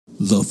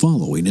The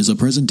following is a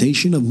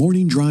presentation of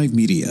Morning Drive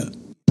Media.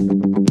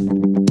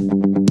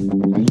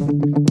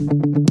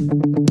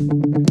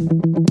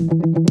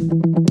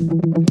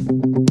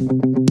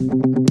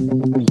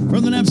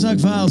 From the Knapsack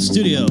Files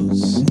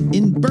Studios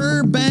in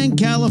Burbank,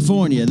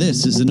 California,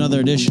 this is another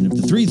edition of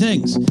The Three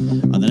Things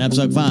on the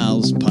Knapsack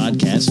Files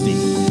podcast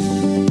feed.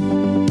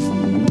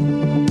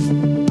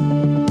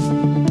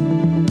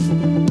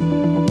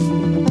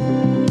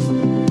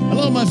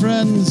 My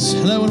friends,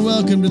 hello and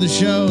welcome to the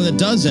show that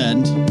does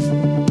end.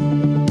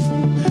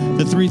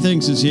 The Three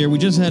Things is here. We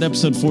just had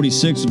episode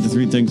 46 of The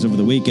Three Things over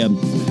the weekend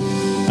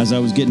as I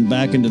was getting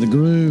back into the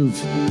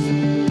groove.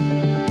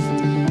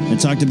 I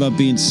talked about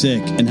being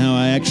sick and how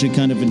I actually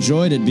kind of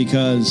enjoyed it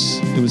because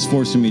it was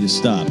forcing me to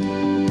stop.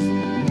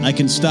 I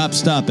can stop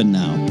stopping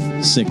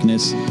now.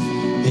 Sickness,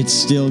 it's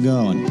still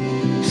going.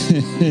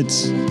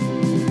 It's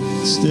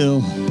still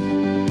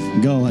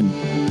going.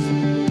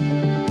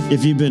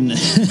 If you've been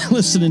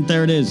listening,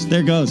 there it is. There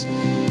it goes.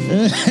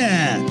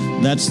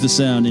 That's the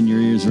sound in your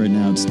ears right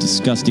now. It's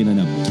disgusting, I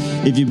know.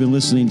 If you've been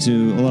listening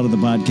to a lot of the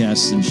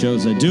podcasts and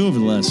shows I do over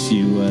the last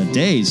few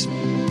days,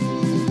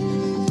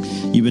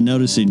 you've been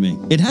noticing me.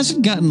 It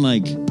hasn't gotten,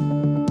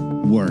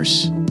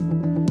 worse.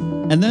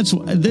 And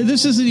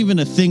this isn't even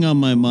a thing on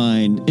my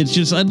mind. It's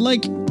just,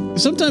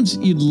 sometimes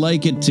you'd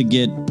like it to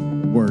get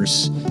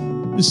worse.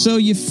 So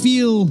you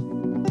feel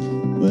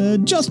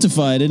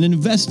justified in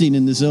investing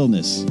in this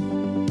illness.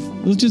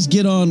 Let's just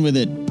get on with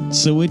it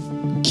so it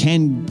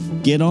can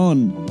get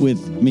on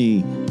with me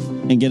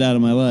and get out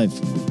of my life.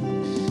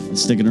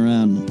 Sticking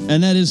around.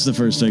 And that is the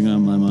first thing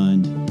on my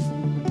mind.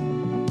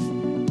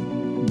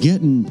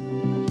 Getting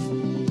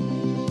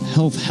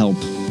health help.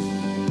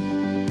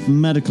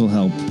 Medical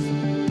help.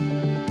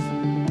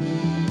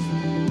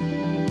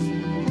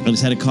 I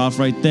just had a cough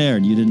right there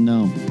and you didn't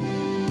know.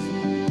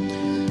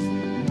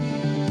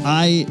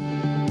 I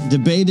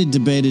debated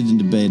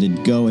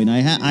going. I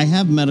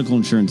have medical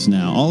insurance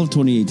now. All of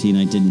 2018,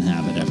 I didn't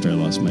have it after I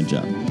lost my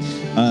job.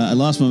 I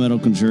lost my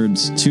medical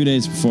insurance 2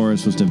 days before I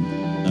was supposed to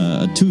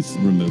have a tooth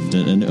removed,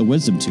 a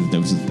wisdom tooth that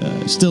was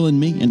still in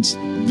me and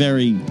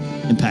very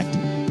impacted.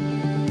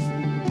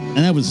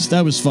 And that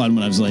was fun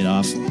when I was laid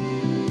off.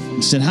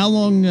 He said, how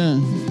long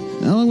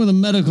will the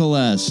medical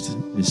last?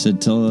 He said,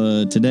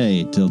 till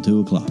today, till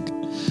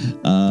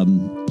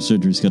 2:00.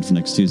 Surgery's scheduled for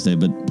next Tuesday,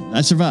 but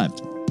I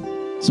survived.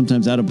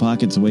 Sometimes out of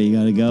pocket's the way you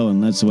got to go,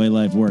 and that's the way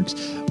life works.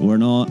 We're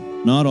not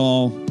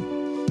all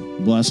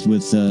blessed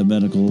with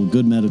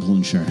good medical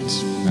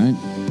insurance, right?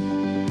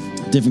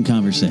 Different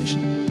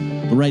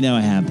conversation. But right now I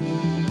have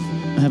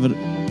it,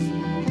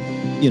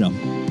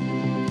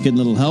 getting a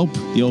little help.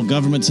 The old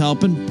government's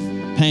helping,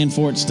 paying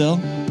for it still.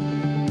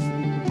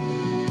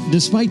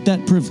 Despite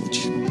that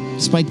privilege,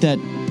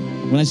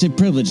 when I say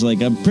privilege,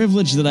 I'm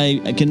privileged that I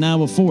can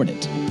now afford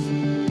it.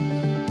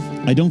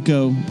 I don't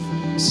go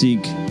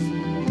seek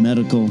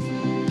medical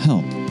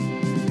help.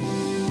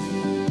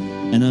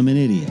 And I'm an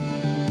idiot.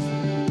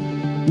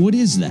 What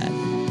is that?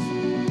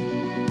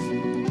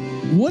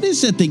 What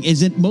is that thing?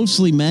 Is it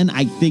mostly men?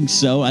 I think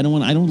so. I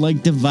don't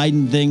like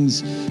dividing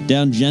things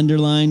down gender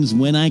lines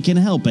when I can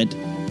help it.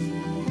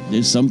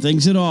 There's some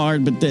things that are,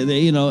 but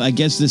I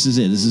guess this is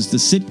it. This is the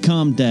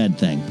sitcom dad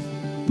thing.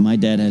 My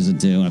dad has it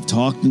too. I've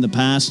talked in the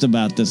past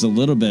about this a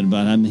little bit,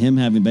 about him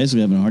having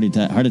a heart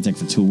attack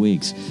for 2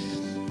 weeks.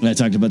 And I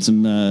talked about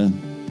some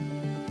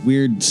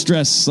weird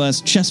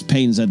stress / chest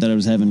pains that I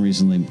was having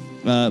recently.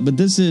 But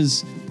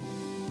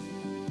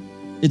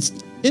it's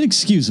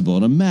inexcusable,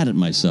 and I'm mad at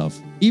myself,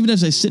 even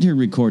as I sit here and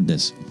record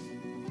this.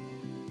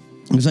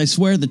 Because I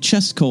swear the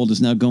chest cold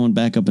is now going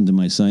back up into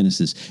my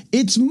sinuses.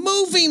 It's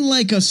moving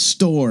like a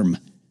storm.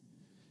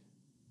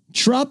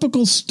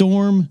 Tropical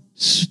storm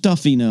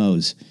stuffy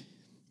nose.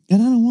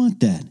 And I don't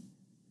want that.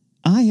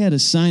 I had a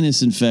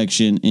sinus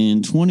infection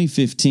in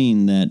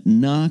 2015 that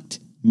knocked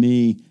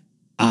me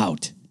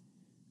out.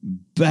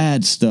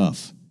 Bad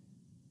stuff.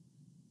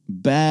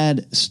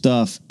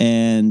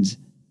 And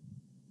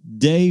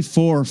day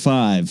 4 or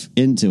 5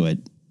 into it,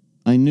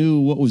 I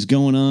knew what was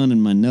going on in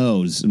my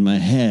nose, in my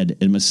head,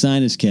 in my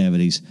sinus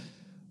cavities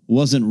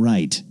wasn't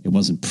right. It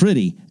wasn't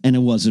pretty, and it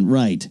wasn't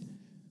right.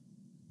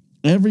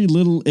 Every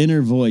little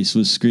inner voice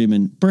was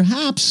screaming,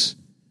 perhaps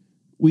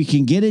we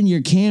can get in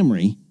your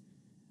Camry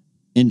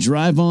and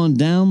drive on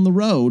down the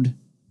road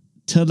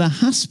to the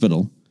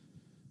hospital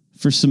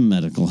for some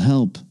medical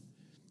help.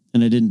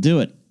 And I didn't do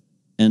it.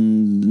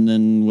 And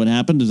then what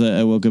happened is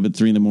I woke up at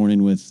 3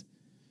 a.m. with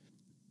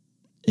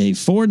a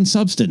foreign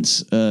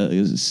substance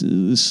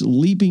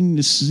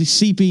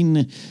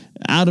seeping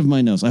out of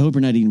my nose. I hope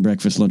you're not eating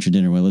breakfast, lunch, or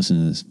dinner while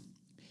listening to this.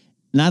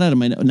 Not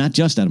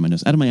just out of my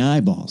nose, out of my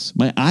eyeballs.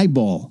 My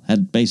eyeball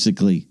had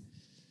basically,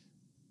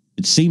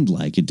 it seemed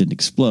like it didn't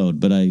explode,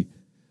 but I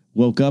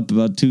woke up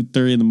about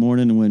 2:30 in the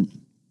morning and went,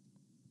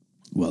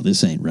 well,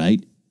 this ain't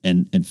right.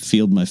 And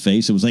feeled my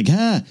face. It was like,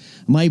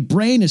 my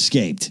brain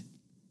escaped.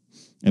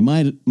 It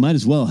might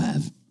as well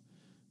have.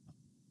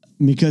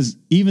 Because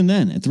even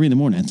then, at 3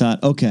 a.m, I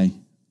thought, okay,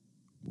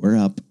 we're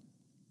up.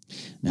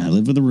 Now, I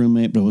lived with a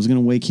roommate, but I wasn't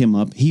going to wake him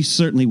up. He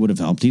certainly would have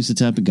helped. He's the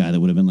type of guy that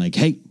would have been like,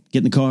 hey, get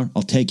in the car.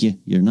 I'll take you.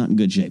 You're not in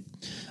good shape.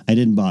 I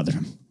didn't bother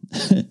him.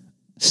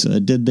 So I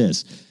did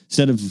this.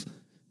 Instead of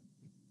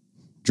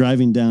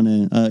driving down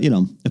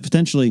a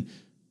potentially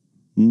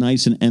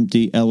nice and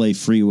empty LA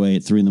freeway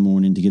at 3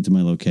 a.m. to get to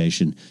my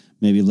location,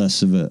 maybe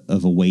less of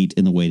a wait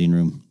in the waiting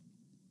room.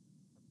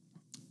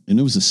 And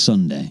it was a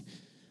Sunday.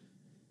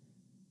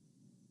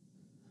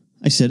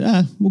 I said,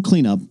 we'll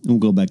clean up and we'll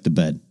go back to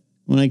bed.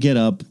 When I get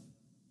up,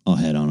 I'll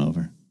head on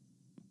over.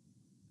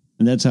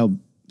 And that's how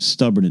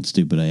stubborn and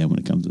stupid I am when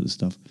it comes to this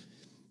stuff.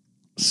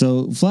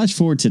 So flash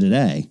forward to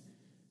today.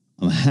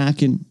 I'm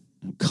hacking,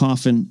 I'm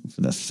coughing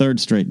for the third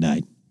straight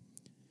night.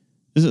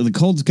 The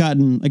cold's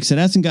gotten, like I said,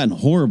 it hasn't gotten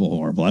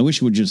horrible. I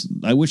wish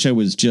I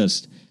was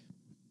just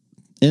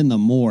in the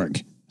morgue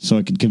so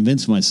I could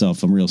convince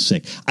myself I'm real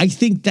sick. I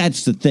think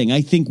that's the thing.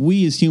 I think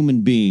we as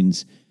human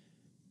beings,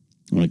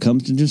 when it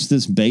comes to just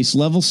this base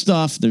level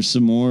stuff, there's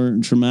some more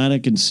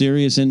traumatic and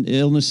serious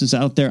illnesses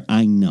out there.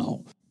 I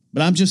know.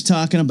 But I'm just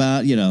talking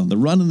about, the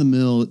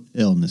run-of-the-mill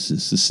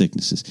illnesses, the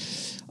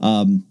sicknesses.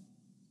 I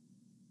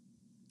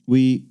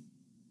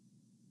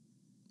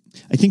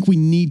think we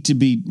need to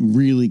be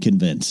really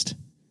convinced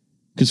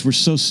because we're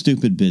so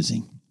stupid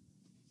busy.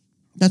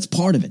 That's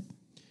part of it.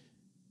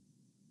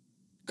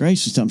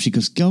 Grace was telling me, she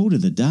goes, go to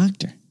the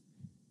doctor.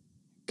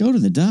 Go to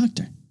the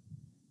doctor.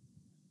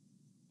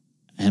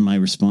 And my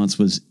response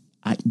was,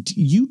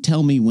 you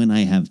tell me when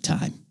I have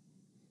time.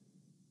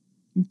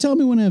 You tell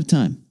me when I have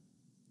time.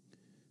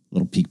 A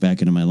little peek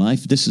back into my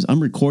life.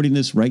 I'm recording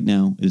this right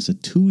now. It is a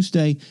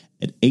Tuesday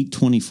at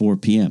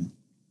 8:24 p.m.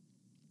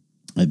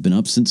 I've been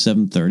up since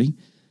 7:30.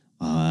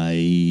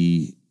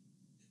 I,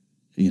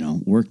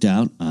 worked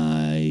out.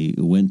 I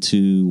went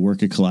to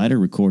work at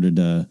Collider, recorded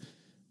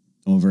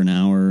over an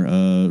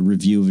hour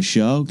review of a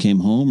show, came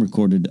home,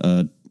 recorded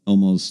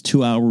almost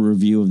 2-hour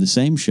review of the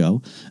same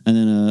show, and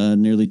then a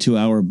nearly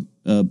 2-hour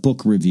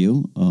book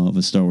review of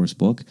a Star Wars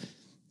book.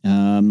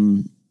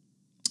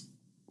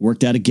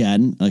 Worked out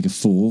again like a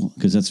fool,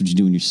 because that's what you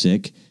do when you're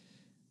sick.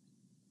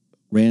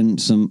 Ran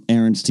some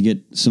errands to get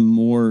some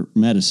more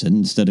medicine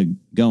instead of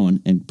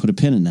going, and put a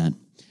pin in that.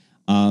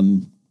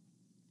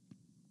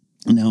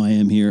 Now I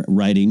am here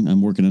writing.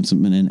 I'm working on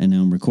something, and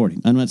now I'm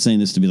recording. I'm not saying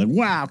this to be like,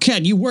 wow,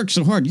 Ken, you work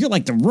so hard. You're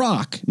like The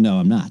Rock. No,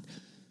 I'm not.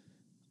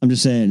 I'm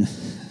just saying,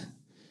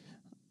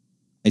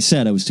 I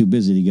said I was too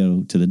busy to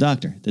go to the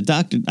doctor. The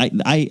doctor,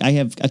 I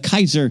have a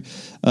Kaiser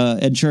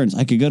insurance.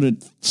 I could go to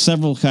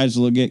several Kaiser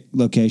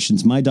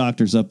locations. My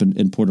doctor's up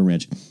in Porter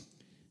Ranch.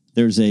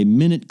 There's a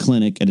Minute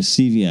Clinic at a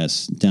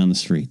CVS down the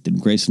street that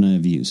Grace and I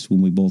have used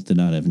when we both did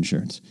not have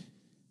insurance.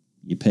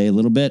 You pay a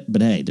little bit,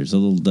 but hey, there's a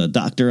little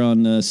doctor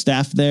on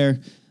staff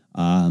there.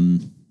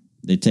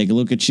 They take a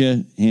look at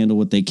you, handle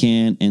what they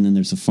can, and then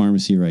there's a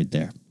pharmacy right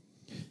there.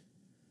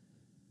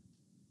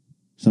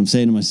 So I'm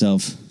saying to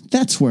myself,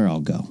 that's where I'll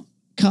go.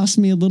 Cost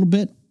me a little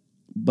bit,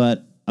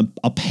 but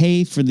I'll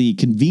pay for the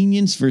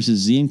convenience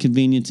versus the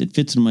inconvenience. It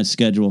fits in my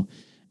schedule.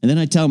 And then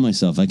I tell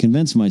myself, I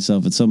convince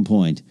myself at some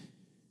point,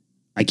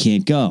 I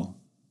can't go.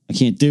 I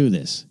can't do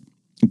this.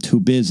 I'm too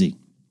busy.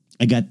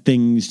 I got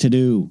things to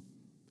do.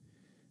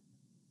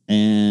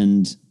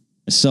 And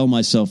I sell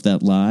myself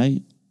that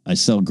lie. I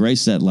sell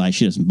Grace that lie.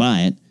 She doesn't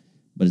buy it,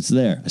 but it's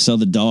there. I sell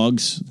the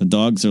dogs. The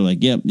dogs are like,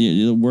 yep,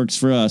 it works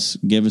for us.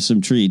 Give us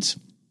some treats.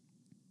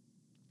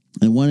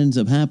 And what ends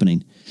up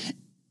happening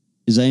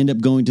is I end up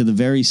going to the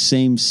very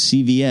same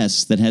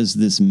CVS that has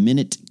this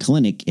Minute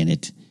Clinic in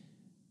it.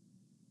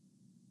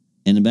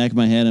 In the back of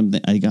my head, I'm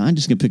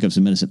just going to pick up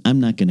some medicine. I'm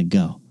not going to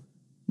go.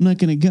 I'm not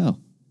going to go.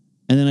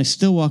 And then I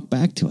still walk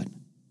back to it,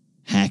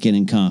 hacking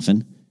and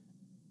coughing.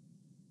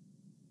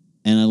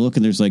 And I look,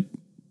 and there's like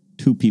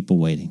 2 people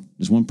waiting.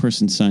 There's one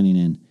person signing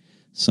in,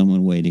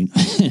 someone waiting.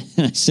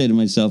 I say to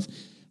myself,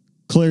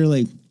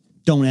 clearly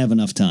don't have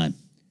enough time.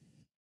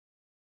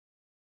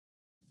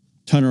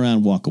 Turn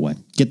around, walk away.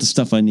 Get the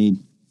stuff I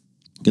need,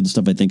 get the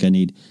stuff I think I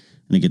need,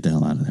 and I get the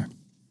hell out of there.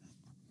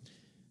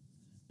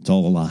 It's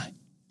all a lie.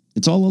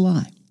 It's all a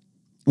lie.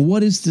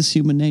 What is this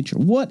human nature?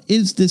 What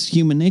is this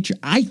human nature?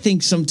 I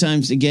think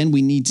sometimes, again,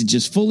 we need to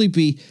just fully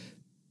be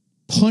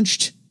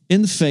punched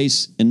in the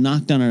face and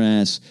knocked on our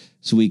ass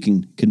so we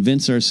can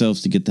convince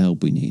ourselves to get the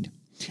help we need.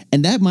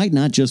 And that might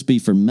not just be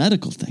for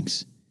medical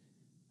things.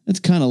 That's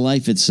kind of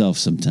life itself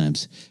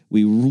sometimes.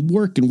 We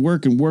work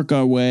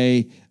our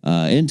way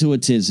into a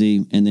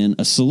tizzy, and then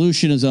a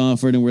solution is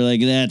offered, and we're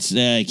like,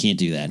 I can't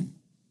do that.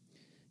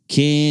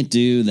 Can't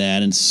do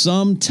that. And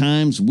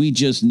sometimes we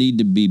just need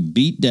to be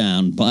beat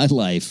down by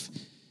life.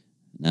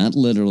 Not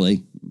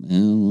literally.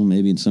 Well,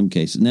 maybe in some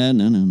cases. No,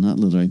 not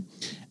literally.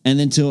 And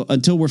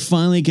until we're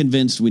finally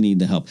convinced we need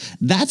the help.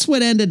 That's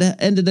what ended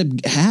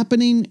up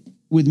happening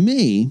with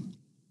me.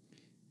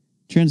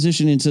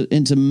 Transition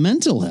into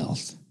mental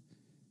health.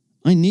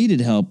 I needed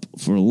help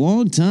for a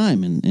long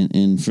time,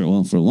 and for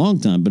a long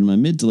time, but in my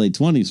mid to late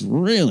 20s,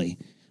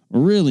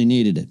 really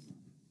needed it.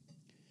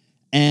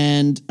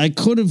 And I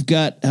could have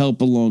got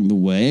help along the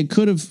way. I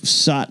could have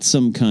sought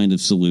some kind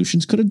of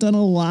solutions, could have done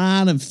a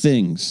lot of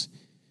things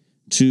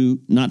to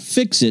not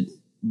fix it,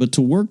 but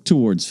to work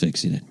towards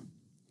fixing it.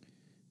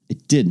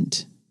 It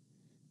didn't.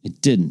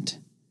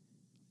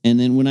 And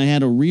then when I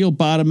had a real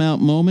bottom out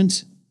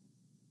moment,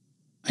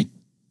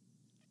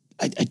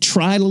 I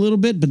tried a little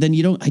bit, but then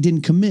I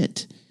didn't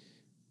commit.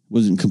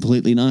 Wasn't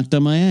completely knocked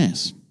on my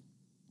ass.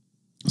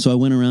 So I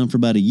went around for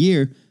about a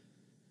year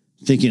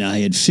thinking I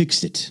had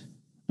fixed it.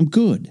 I'm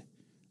good.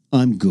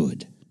 And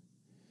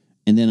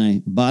then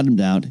I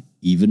bottomed out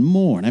even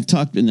more. And I've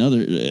talked in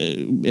other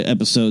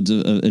episodes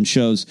and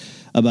shows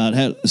about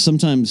how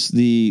sometimes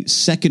the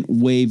second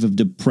wave of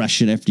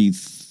depression after you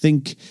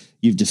think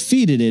you've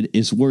defeated it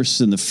is worse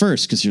than the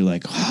first, because you're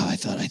like, oh, I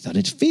thought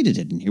I defeated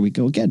it, and here we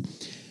go again.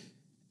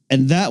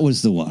 And that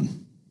was the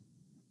one.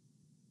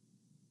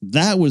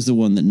 That was the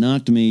one that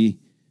knocked me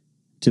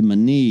to my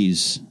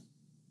knees,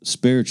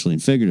 spiritually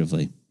and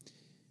figuratively,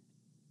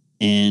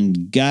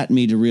 and got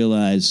me to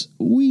realize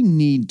we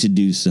need to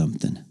do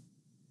something.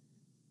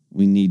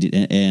 We needed,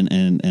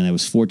 and I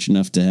was fortunate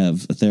enough to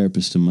have a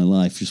therapist in my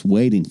life just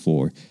waiting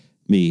for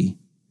me,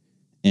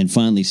 and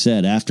finally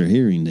said, after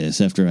hearing this,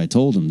 after I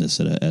told him this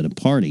at a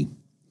party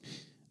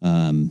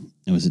I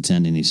was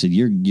attending, he said,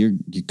 "You're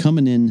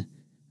coming in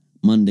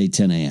Monday,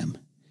 10 a.m.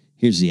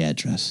 Here's the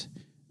address.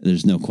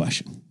 There's no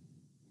question.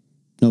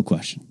 No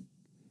question."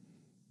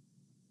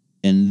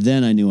 And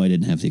then I knew I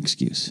didn't have the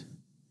excuse.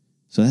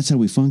 So that's how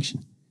we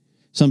function.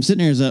 So I'm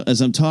sitting here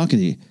as I'm talking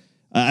to you.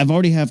 I've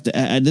already have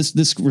to.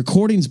 This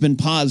recording's been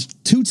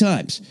paused 2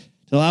 times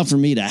to allow for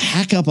me to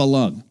hack up a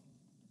lung.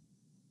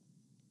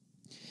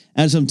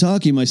 As I'm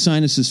talking, my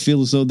sinuses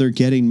feel as though they're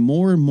getting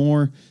more and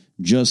more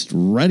just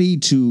ready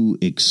to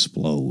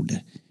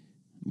explode.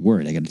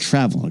 Word, I got to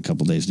travel in a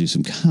couple days to do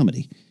some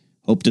comedy.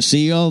 Hope to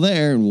see you all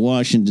there in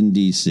Washington,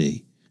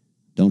 D.C.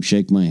 Don't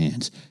shake my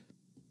hands.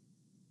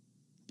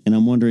 And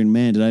I'm wondering,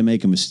 man, did I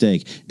make a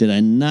mistake? Did I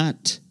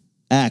not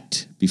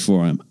act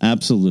before I'm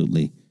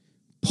absolutely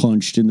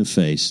punched in the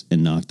face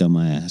and knocked on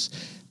my ass?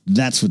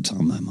 That's what's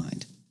on my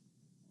mind.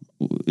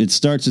 It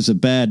starts as a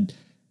bad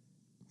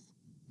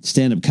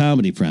stand-up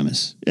comedy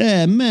premise.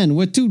 Yeah, men,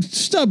 we're too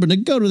stubborn to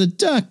go to the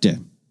doctor.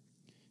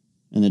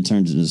 And it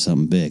turns into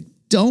something big.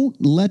 Don't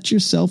let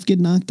yourself get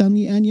knocked on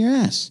your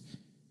ass.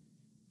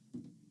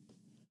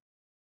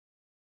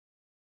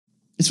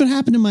 It's what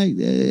happened in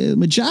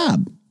my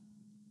job.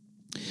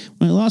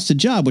 When I lost a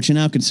job, which I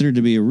now consider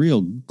to be a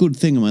real good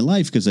thing in my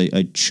life because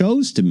I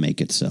chose to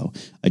make it so.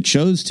 I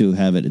chose to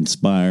have it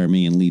inspire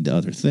me and lead to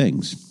other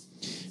things.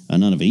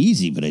 None of it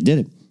easy, but I did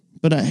it.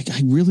 But I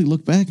really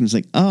looked back and was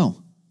like,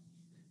 oh,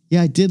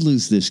 yeah, I did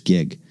lose this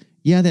gig.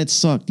 Yeah, that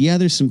sucked. Yeah,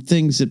 there's some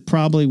things that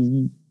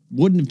probably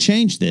wouldn't have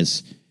changed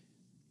this.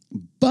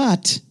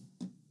 But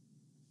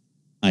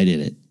I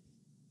did it.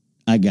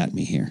 I got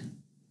me here.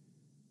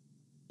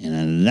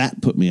 And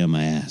that put me on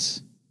my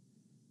ass.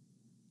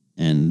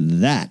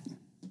 And that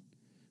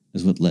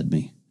is what led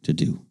me to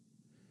do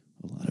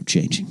a lot of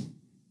changing.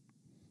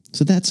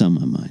 So that's on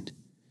my mind.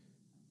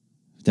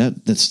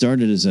 That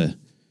started as a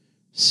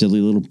silly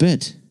little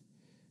bit,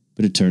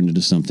 but it turned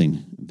into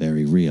something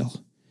very real.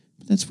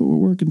 That's what we're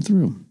working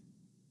through.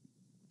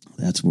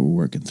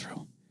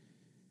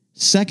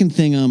 Second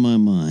thing on my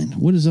mind.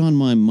 What is on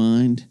my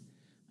mind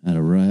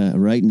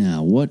right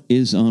now? What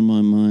is on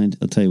my mind?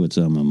 I'll tell you what's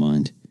on my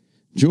mind.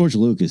 George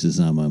Lucas is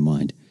on my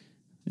mind.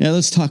 Yeah,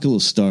 let's talk a little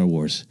Star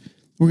Wars.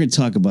 We're going to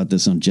talk about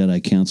this on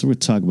Jedi Council. We're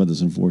going to talk about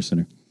this on Force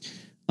Center.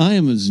 I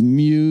am as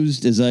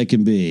mused as I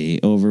can be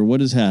over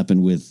what has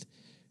happened with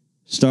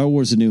Star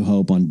Wars A New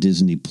Hope on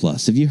Disney+.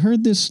 Have you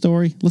heard this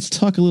story? Let's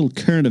talk a little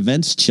current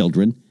events,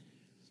 children.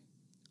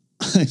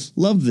 I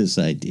love this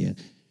idea.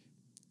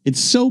 It's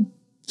so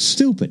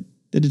stupid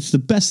that it's the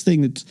best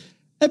thing that's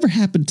ever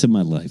happened to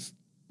my life.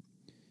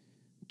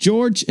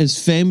 George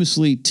has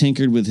famously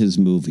tinkered with his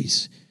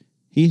movies.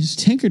 He has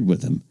tinkered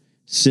with them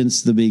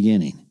since the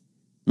beginning.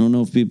 I don't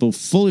know if people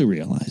fully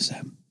realize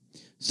that.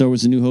 Star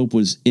Wars A New Hope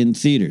was in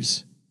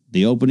theaters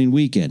the opening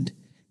weekend.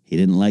 He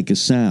didn't like a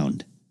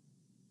sound.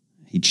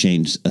 He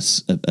changed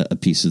a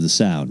piece of the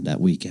sound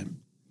that weekend.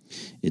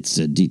 It's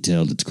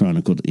detailed, it's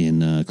chronicled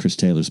in Chris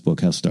Taylor's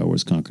book, How Star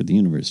Wars Conquered the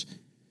Universe.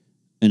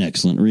 An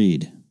excellent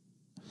read.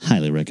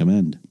 Highly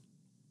recommend.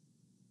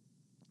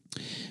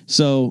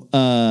 So,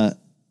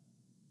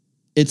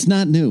 it's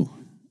not new.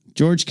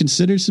 George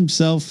considers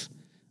himself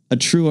a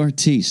true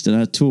artiste,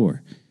 an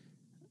auteur.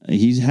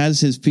 He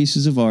has his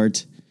pieces of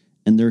art,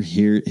 and they're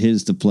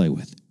his to play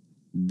with.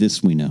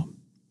 This we know.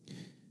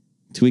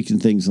 Tweaking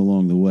things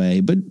along the way,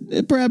 but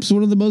perhaps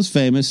one of the most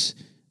famous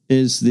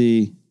is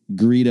the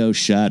Greedo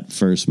shot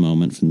first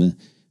moment from the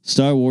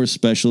Star Wars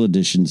Special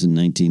Editions in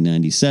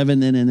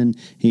 1997, and then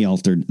he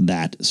altered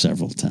that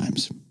several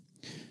times.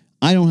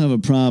 I don't have a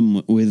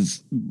problem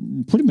with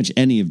pretty much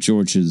any of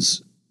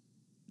George's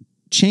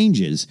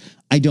changes.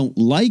 I don't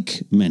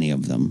like many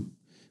of them.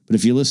 But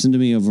if you listen to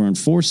me over on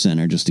Force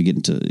Center, just to get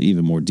into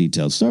even more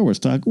detailed Star Wars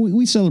talk,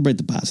 we celebrate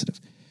the positive.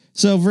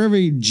 So for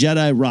every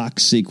Jedi rock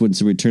sequence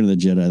in Return of the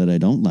Jedi that I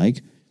don't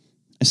like,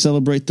 I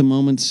celebrate the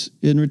moments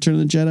in Return of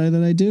the Jedi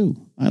that I do.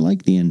 I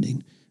like the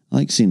ending. I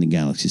like seeing the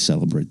galaxy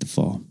celebrate the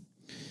fall.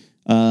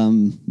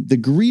 The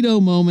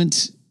Greedo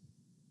moment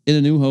in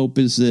A New Hope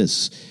is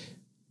this.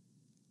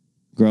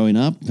 Growing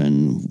up,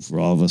 and for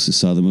all of us who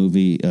saw the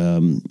movie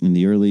in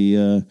the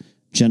early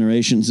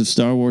generations of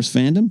Star Wars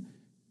fandom,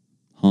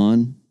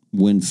 Han,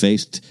 when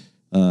faced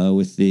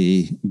with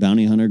the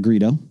bounty hunter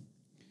Greedo,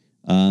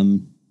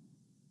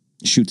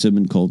 shoots him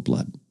in cold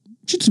blood.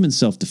 Shoots him in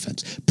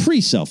self-defense.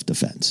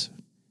 Pre-self-defense.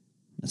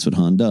 That's what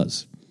Han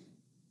does.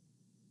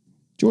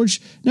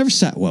 George never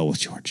sat well with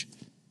George.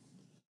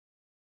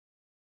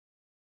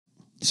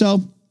 So,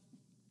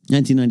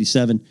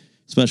 1997,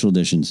 special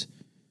editions.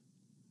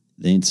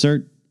 They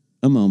insert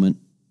a moment,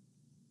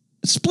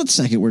 a split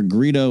second where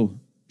Greedo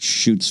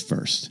shoots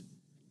first.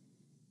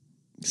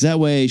 Because that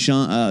way,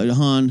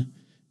 Han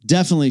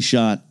definitely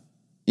shot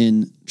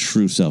in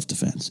true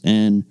self-defense.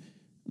 And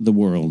the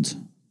world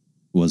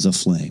was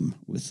aflame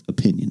with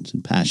opinions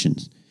and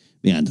passions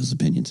behind those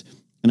opinions.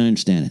 And I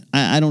understand it.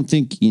 I don't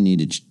think you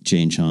need to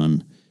change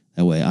Han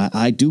that way.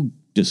 I do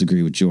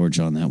disagree with George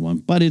on that one.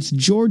 But it's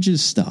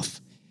George's stuff.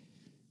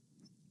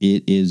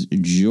 It is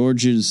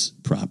George's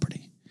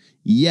property.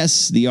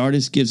 Yes, the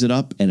artist gives it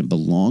up and it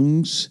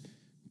belongs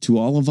to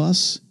all of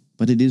us,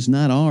 but it is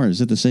not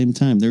ours at the same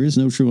time. There is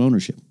no true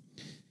ownership.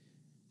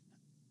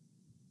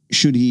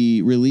 Should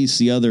he release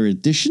the other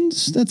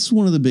editions? That's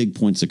one of the big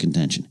points of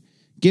contention.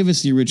 Give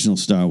us the original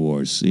Star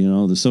Wars. You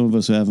know, some of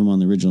us who have them on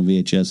the original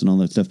VHS and all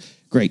that stuff.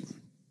 Great.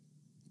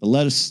 But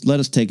let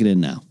us take it in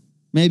now.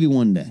 Maybe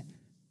one day.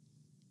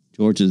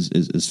 George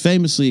is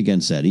famously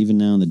against that, even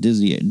now in the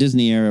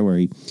Disney era where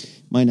he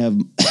might have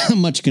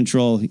much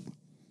control.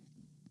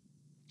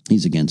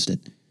 He's against it.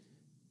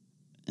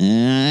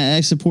 And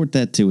I support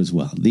that too as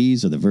well.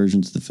 These are the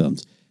versions of the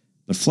films.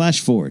 But flash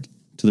forward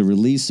to the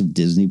release of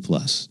Disney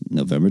Plus,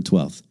 November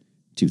 12th,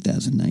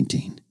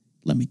 2019.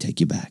 Let me take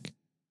you back.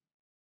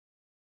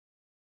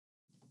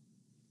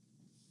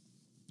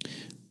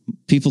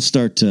 People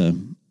start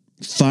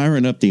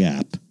firing up the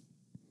app.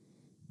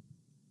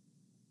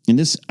 And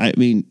this, I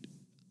mean,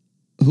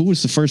 who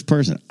was the first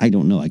person? I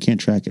don't know. I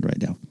can't track it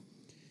right now.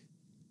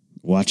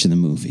 Watching the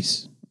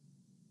movies.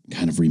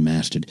 Kind of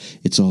remastered.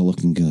 It's all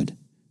looking good.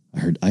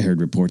 I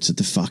heard reports that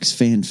the Fox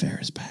Fanfare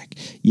is back.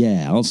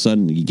 Yeah, all of a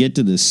sudden you get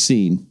to this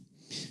scene.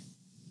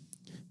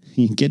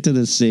 You get to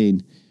this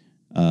scene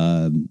with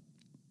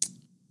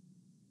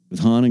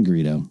Han and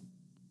Greedo.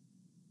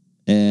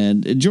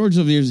 And George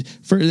over the years,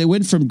 they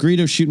went from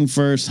Greedo shooting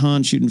first,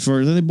 Han shooting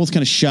first. They both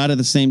kind of shot at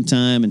the same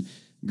time, and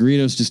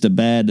Greedo's just a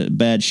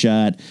bad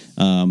shot.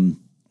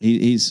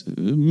 He's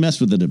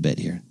messed with it a bit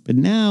here. But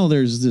now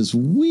there's this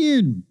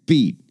weird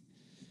beat.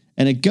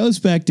 And it goes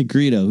back to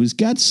Greedo, who's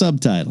got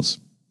subtitles.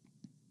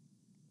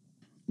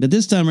 But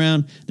this time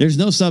around, there's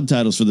no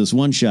subtitles for this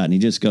one shot. And he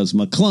just goes,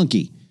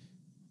 McClunky.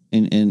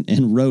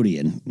 And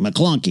Rhodian.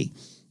 McClunky.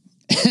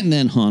 And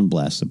then Han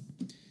blasts him.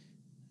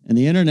 And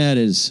the internet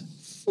is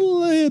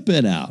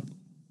flipping out.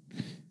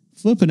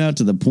 Flipping out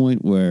to the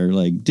point where,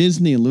 like,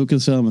 Disney and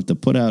Lucasfilm have to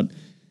put out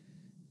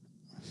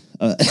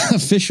an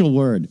official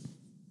word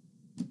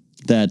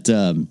that,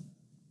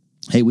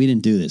 hey, we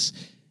didn't do this.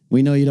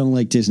 We know you don't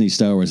like Disney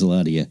Star Wars, a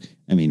lot of you.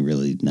 I mean,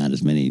 really, not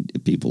as many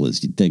people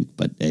as you'd think,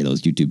 but hey,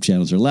 those YouTube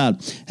channels are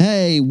loud.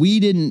 Hey,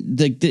 we didn't,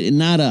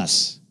 not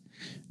us.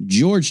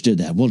 George did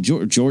that. Well,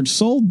 George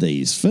sold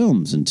these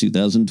films in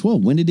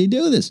 2012. When did he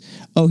do this?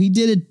 Oh, he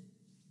did it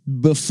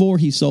before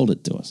he sold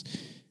it to us.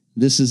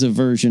 This is a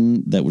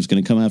version that was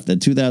going to come after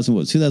that.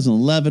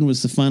 2011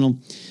 was the final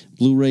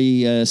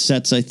Blu-ray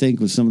sets, I think,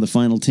 with some of the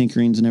final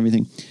tinkerings and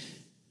everything.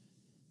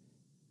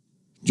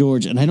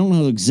 George, and I don't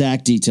know the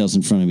exact details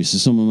in front of me, so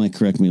someone might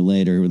correct me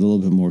later with a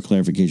little bit more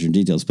clarification and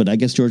details, but I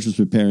guess George was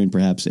preparing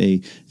perhaps a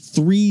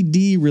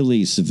 3D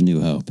release of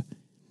New Hope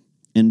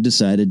and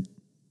decided,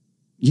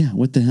 yeah,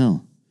 what the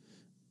hell?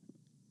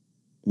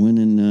 When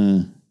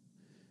in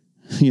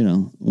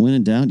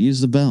doubt, use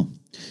the bell.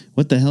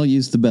 What the hell,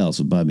 use the bell, is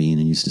what Bobby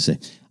Heenan used to say.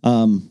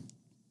 And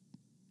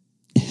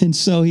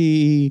so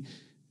he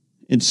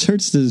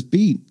inserts this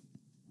beat.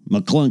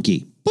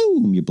 McClunky.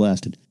 Boom, you're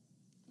blasted.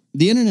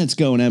 The internet's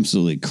going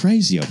absolutely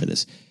crazy over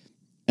this.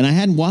 And I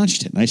hadn't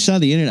watched it. I saw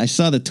the internet. I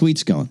saw the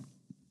tweets going.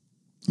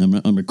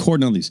 I'm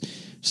recording all these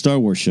Star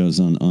Wars shows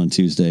on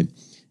Tuesday,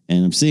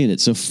 and I'm seeing it.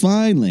 So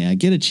finally, I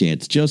get a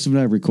chance. Joseph and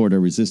I record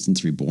our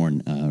Resistance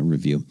Reborn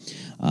review.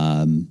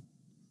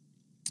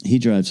 He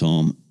drives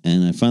home,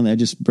 and I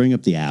just bring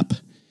up the app,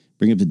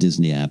 bring up the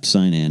Disney app,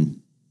 sign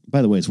in.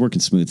 By the way, it's working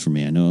smooth for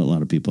me. I know a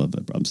lot of people have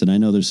problems, and I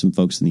know there's some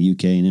folks in the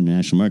UK and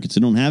international markets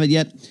that don't have it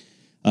yet.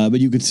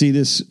 But you could see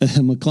this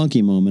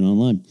McClunky moment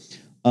online.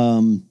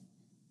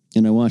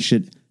 And I watched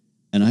it,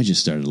 and I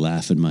just started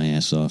laughing my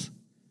ass off.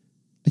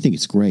 I think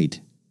it's great.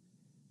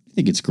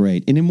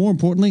 And then more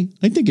importantly,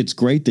 I think it's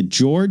great that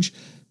George,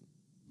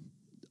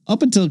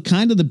 up until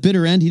kind of the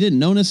bitter end, he didn't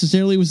know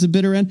necessarily it was the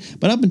bitter end,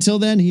 but up until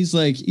then, he's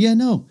like, yeah,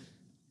 no,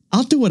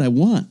 I'll do what I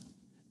want.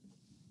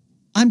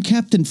 I'm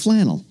Captain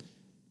Flannel.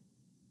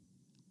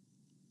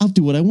 I'll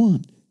do what I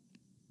want.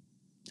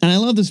 And I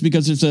love this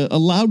because there's a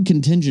loud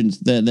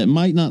contingent that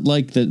might not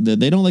like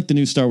they don't like the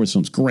new Star Wars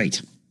films.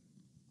 Great.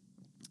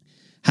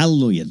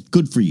 Hallelujah.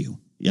 Good for you.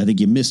 I think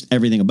you missed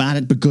everything about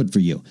it, but good for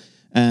you.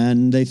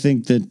 And they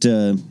think that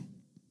the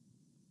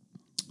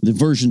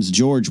versions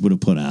George would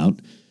have put out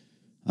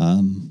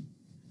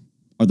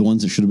are the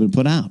ones that should have been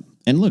put out.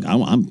 And look,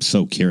 I'm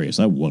so curious.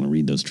 I want to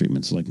read those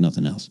treatments like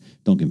nothing else.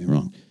 Don't get me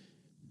wrong.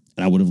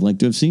 And I would have liked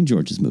to have seen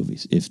George's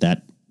movies if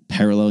that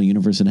parallel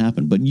universe had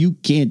happened. But you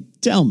can't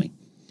tell me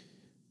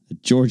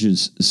that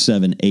George's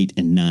 7, 8,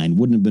 and 9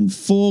 wouldn't have been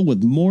full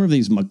with more of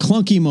these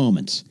McClunky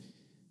moments.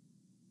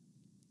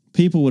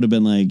 People would have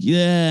been like,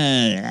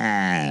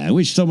 yeah, I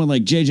wish someone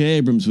like J.J.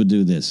 Abrams would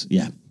do this.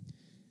 Yeah.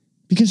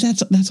 Because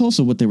that's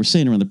also what they were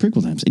saying around the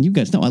prequel times. And you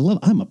guys know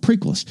I'm a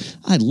prequelist.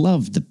 I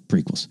love the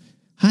prequels.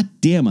 Hot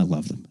damn, I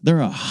love them. They're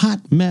a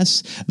hot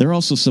mess. They're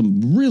also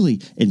some really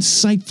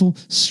insightful,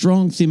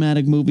 strong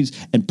thematic movies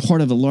and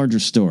part of a larger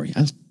story.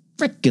 I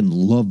freaking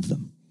love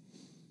them.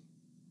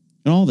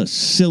 And all the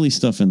silly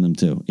stuff in them,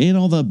 too. And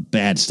all the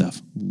bad stuff.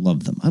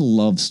 Love them. I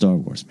love Star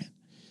Wars, man.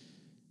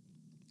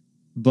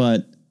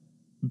 But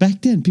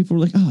back then, people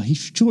were like, "Oh,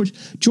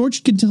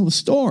 George can tell the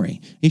story.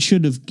 He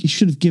should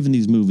have given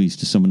these movies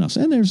to someone else."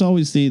 And there's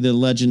always the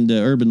legend,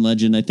 urban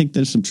legend. I think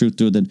there's some truth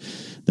to it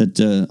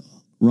that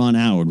Ron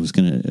Howard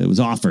was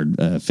offered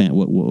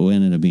what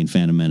ended up being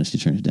Phantom Menace. He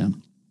turned it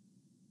down.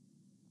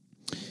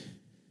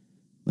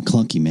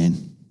 McClunky,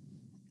 man.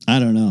 I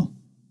don't know.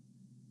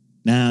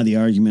 Now the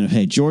argument of,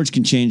 hey, George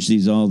can change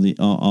these all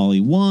he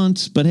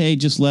wants, but hey,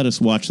 just let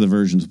us watch the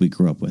versions we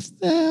grew up with.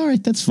 All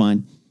right, that's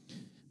fine.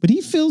 But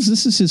he feels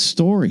this is his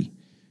story,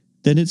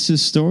 that it's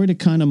his story to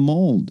kind of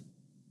mold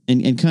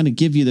and kind of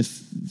give you the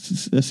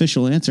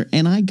official answer.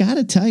 And I got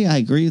to tell you, I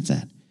agree with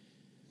that.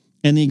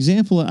 And the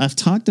example, I've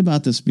talked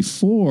about this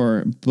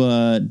before,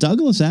 but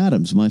Douglas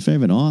Adams, my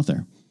favorite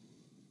author,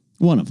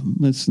 one of them,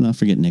 let's not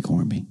forget Nick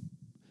Hornby.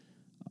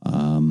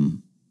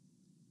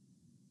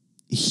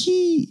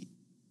 He,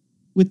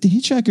 with the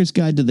Hitchhiker's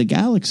Guide to the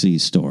Galaxy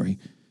story,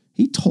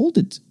 he told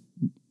it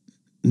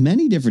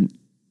many different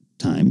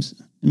times,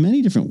 in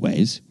many different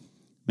ways,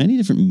 many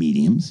different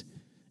mediums,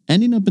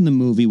 ending up in the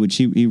movie, which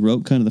he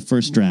wrote kind of the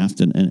first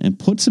draft and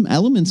put some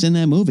elements in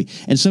that movie.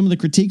 And some of the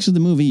critiques of the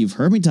movie, you've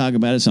heard me talk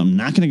about it, so I'm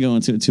not going to go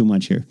into it too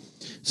much here.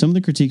 Some of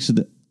the critiques of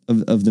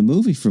the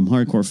movie from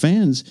hardcore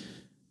fans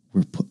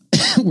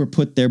were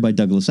put there by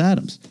Douglas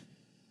Adams.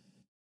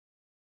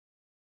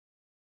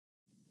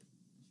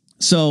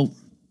 So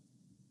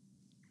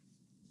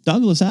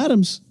Douglas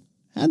Adams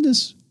had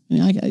this.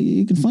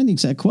 You can find the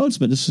exact quotes,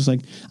 but it's just like,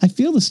 I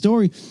feel the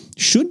story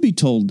should be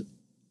told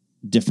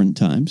different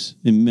times,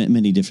 in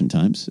many different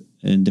times,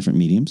 in different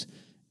mediums,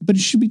 but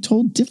it should be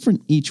told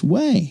different each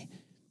way.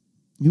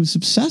 He was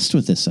obsessed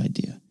with this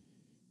idea,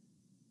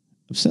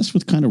 obsessed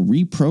with kind of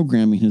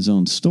reprogramming his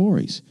own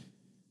stories.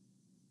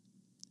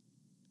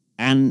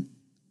 And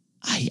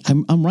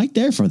I'm right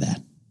there for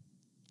that.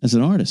 As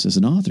an artist, as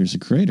an author, as a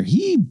creator,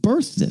 he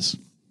birthed this.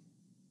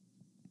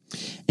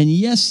 And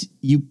yes,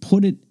 you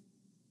put it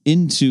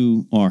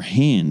into our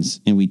hands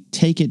and we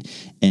take it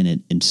and it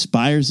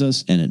inspires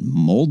us and it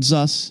molds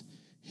us.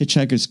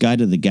 Hitchhiker's Guide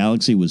to the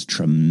Galaxy was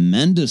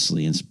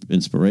tremendously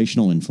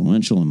inspirational,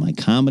 influential in my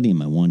comedy and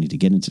my wanting to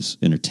get into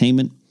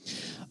entertainment,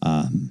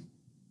 to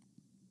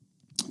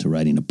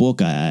writing a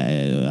book.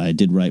 I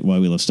did write Why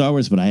We Love Star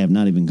Wars, but I have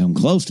not even come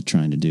close to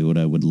trying to do what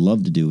I would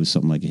love to do with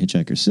something like a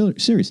Hitchhiker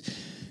series.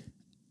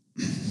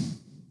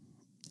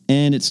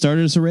 And it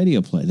started as a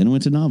radio play. Then it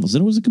went to novels.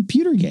 Then it was a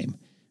computer game.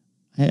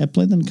 I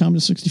played that on Commodore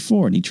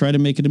 64, and he tried to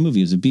make it a movie.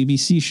 It was a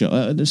BBC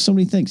show. There's so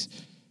many things.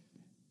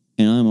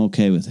 And I'm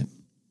okay with it.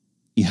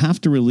 You have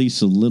to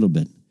release a little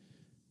bit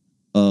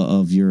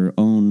of your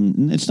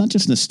own. It's not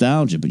just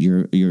nostalgia, but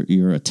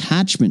your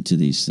attachment to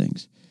these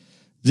things.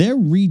 They're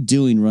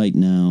redoing right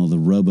now the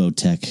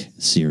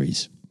Robotech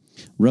series.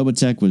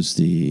 Robotech was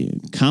the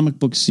comic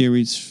book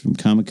series from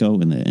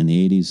Comico in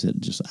the 80s that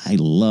just I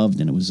loved,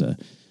 and it was a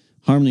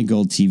Harmony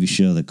Gold TV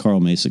show that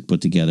Carl Masick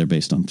put together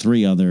based on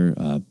 3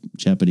 other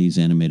Japanese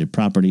animated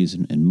properties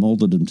and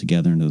molded them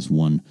together into this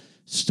one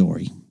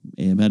story.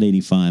 About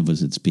 85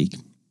 was its peak.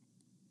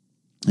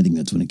 I think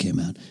that's when it came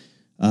out.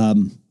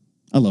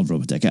 I love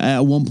Robotech.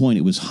 At one point,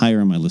 it was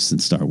higher on my list than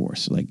Star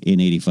Wars, like in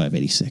 85,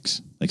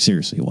 86. Like,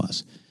 seriously, it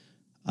was.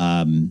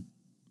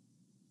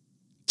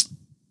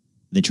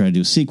 They tried to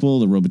do a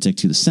sequel, the Robotech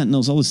 2, the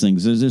Sentinels, all those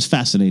things. There's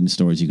fascinating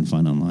stories you can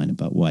find online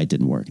about why it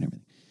didn't work and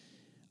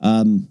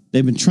everything.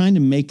 They've been trying to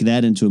make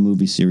that into a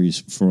movie series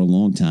for a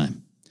long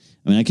time.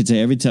 I mean, I could say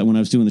every time when I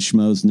was doing the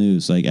Schmoes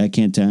News, like I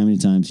can't tell how many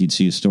times you'd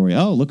see a story.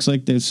 Oh, it looks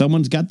like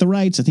someone's got the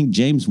rights. I think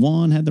James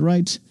Wan had the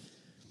rights.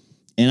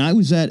 And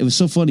it was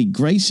so funny.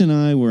 Grace and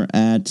I were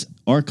at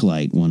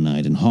ArcLight one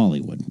night in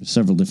Hollywood,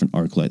 several different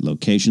ArcLight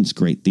locations,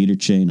 great theater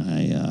chain.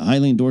 I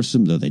highly endorse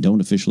them, though they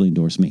don't officially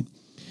endorse me.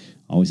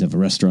 Always have a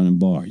restaurant and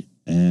bar.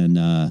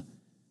 And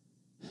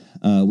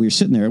we were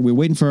sitting there. We were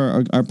waiting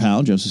for our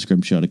pal, Joseph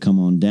Scrimshaw, to come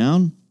on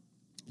down.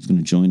 He's going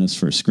to join us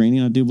for a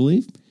screening, I do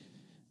believe.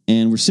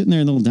 And we're sitting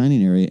there in the little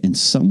dining area, and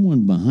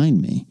someone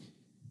behind me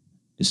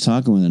is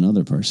talking with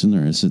another person.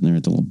 They're sitting there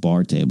at the little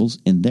bar tables,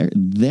 and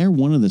they're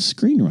one of the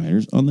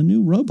screenwriters on the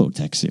new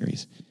Robotech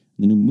series.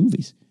 the new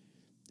movies.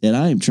 And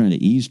I am trying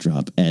to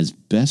eavesdrop as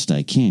best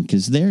I can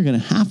because they're going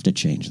to have to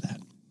change that.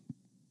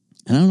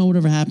 And I don't know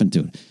whatever happened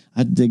to it.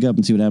 I'd dig up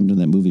and see what happened to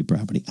that movie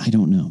property. I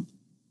don't know.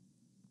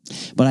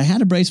 But I had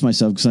to brace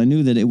myself because I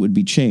knew that it would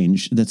be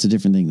changed. That's a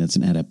different thing. That's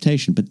an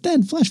adaptation. But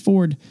then flash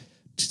forward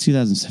to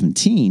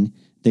 2017,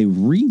 they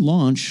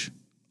relaunch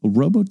a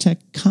Robotech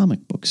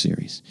comic book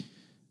series.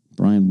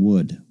 Brian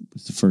Wood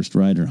was the first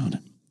writer on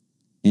it.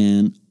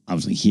 And I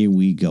was like, here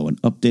we go, an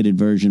updated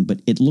version,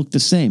 but it looked the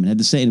same. It had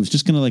the same. It was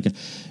just kind of like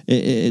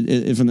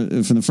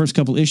from the first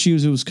couple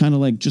issues, it was kind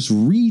of like just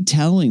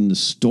retelling the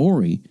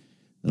story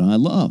that I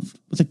loved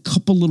with a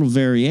couple little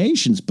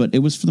variations, but it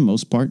was for the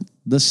most part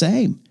the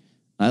same.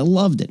 I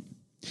loved it.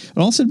 It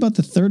all said about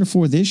the third or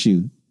fourth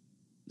issue,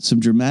 some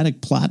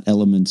dramatic plot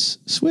elements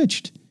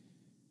switched.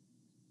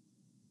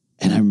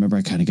 And I remember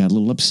I kind of got a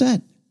little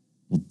upset.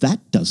 Well,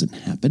 that doesn't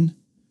happen.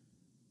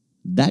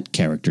 That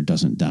character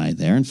doesn't die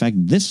there. In fact,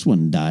 this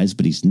one dies,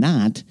 but he's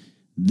not.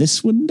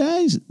 This one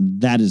dies?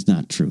 That is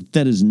not true.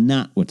 That is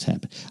not what's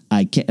happened.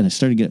 And I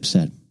started to get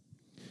upset.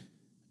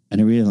 And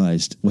I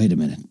realized, wait a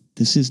minute,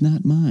 this is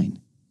not mine.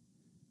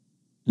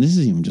 And this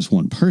isn't even just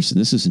one person.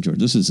 This isn't George.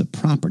 This is a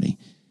property.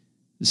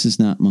 This is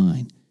not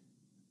mine.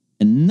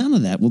 And none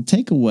of that will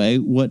take away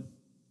what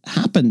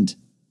happened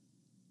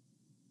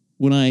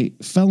when I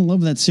fell in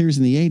love with that series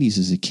in the 80s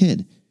as a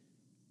kid.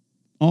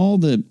 All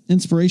the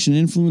inspiration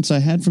and influence I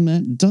had from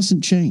that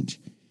doesn't change.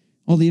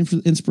 All the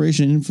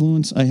inspiration and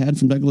influence I had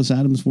from Douglas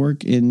Adams'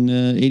 work in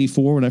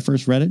 84 when I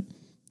first read it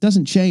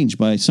doesn't change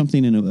by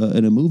something in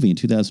a movie in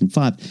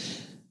 2005.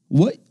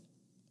 What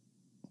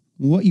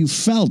you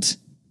felt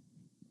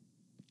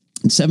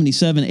in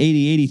 77,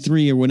 80,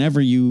 83, or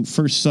whenever you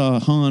first saw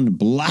Han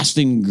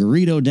blasting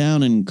Greedo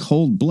down in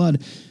cold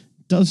blood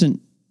doesn't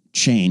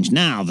change.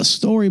 Now, the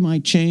story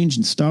might change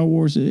in Star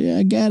Wars. Yeah,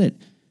 I get it.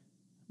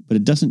 But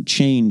it doesn't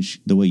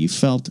change the way you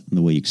felt and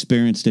the way you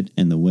experienced it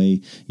and the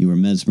way you were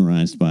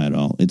mesmerized by it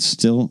all. It's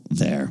still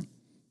there.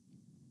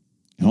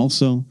 And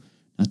also,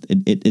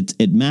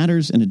 it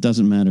matters and it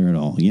doesn't matter at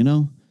all, you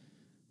know?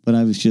 But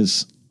I was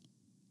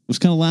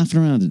kind of laughing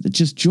around it. It's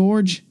just,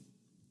 George,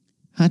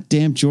 hot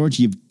damn, George,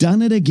 you've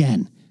done it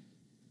again.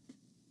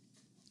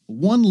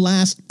 One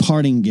last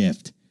parting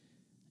gift.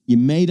 You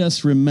made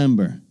us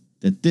remember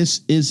that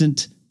this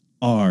isn't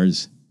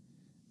ours.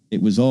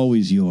 It was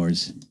always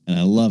yours. And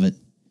I love it.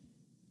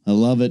 I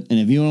love it. And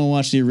if you want to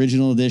watch the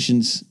original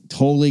editions,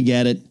 totally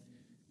get it.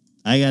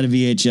 I got a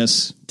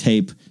VHS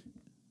tape.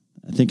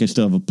 I think I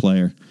still have a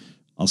player.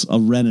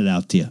 I'll rent it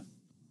out to you.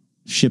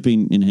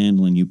 Shipping and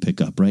handling you pick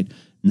up, right?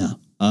 No.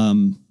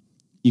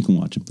 You can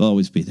watch them. They'll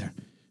always be there.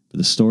 But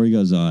the story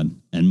goes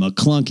on. And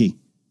McClunky,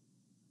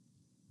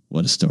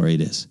 what a story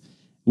it is.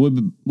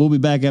 We'll be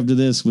back after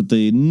this with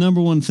the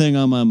number one thing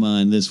on my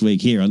mind this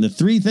week here on the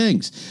Three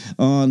Things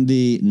on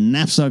the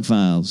Knapsack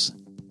Files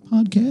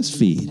podcast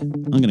feed.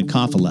 I'm going to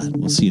cough a lot.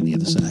 We'll see you on the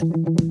other side.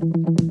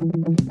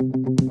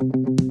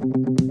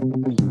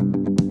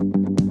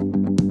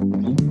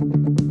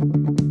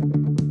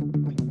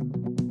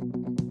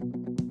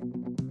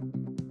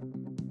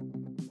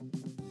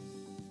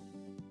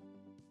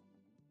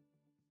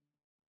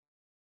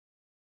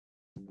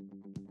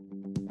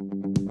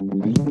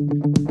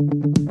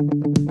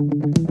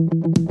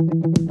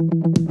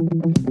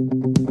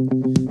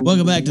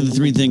 Welcome back to the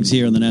Three Things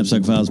here on the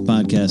Knapsack Files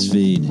podcast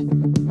feed.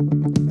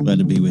 Glad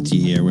to be with you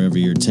here, wherever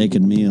you're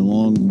taking me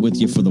along with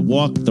you for the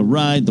walk, the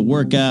ride, the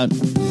workout,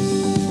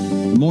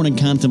 the morning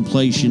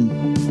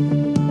contemplation,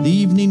 the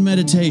evening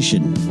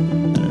meditation.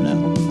 I don't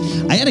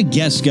know. I had a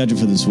guest scheduled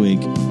for this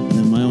week, and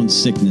then my own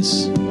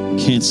sickness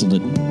canceled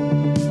it.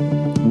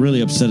 I'm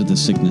really upset at the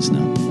sickness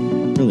now.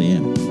 Really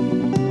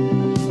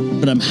am.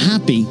 But I'm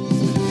happy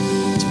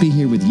to be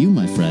here with you,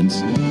 my friends,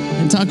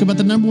 and talk about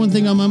the number one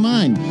thing on my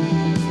mind.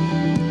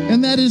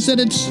 And that is that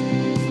it's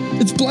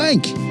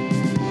blank.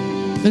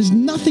 There's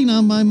nothing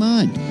on my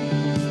mind.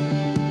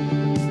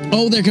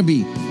 Oh, there can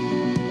be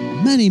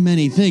many,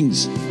 many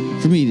things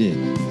for me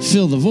to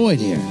fill the void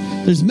here.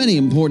 There's many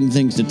important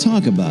things to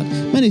talk about.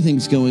 Many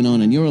things going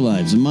on in your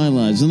lives, in my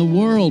lives, in the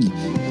world,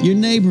 your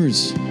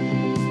neighbors,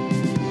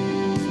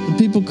 the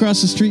people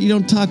across the street you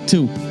don't talk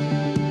to,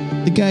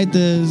 the guy at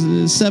the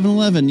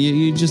 7-Eleven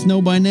you just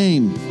know by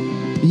name.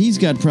 He's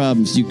got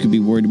problems you could be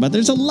worried about.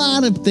 There's a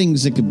lot of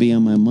things that could be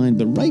on my mind,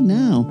 but right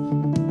now,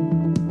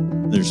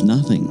 there's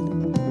nothing.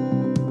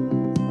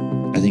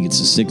 I think it's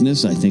a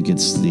sickness. I think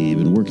it's the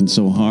been working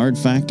so hard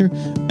factor.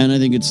 And I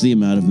think it's the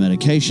amount of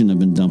medication I've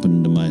been dumping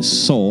into my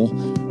soul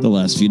the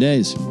last few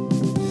days.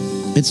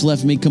 It's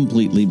left me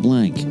completely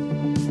blank.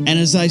 And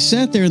as I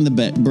sat there in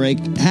the break,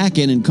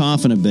 hacking and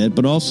coughing a bit,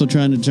 but also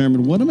trying to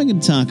determine what am I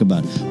going to talk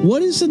about?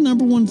 What is the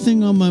number one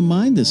thing on my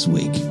mind this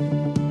week?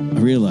 I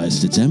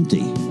realized it's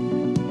empty.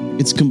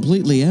 It's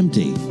completely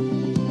empty.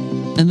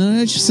 And then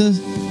I just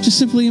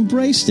simply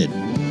embraced it.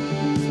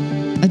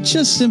 I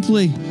just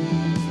simply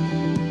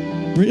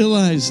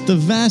realized the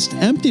vast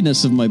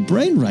emptiness of my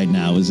brain right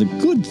now is a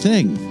good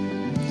thing.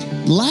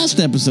 Last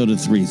episode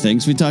of Three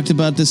Things, we talked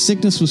about this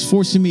sickness was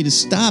forcing me to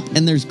stop,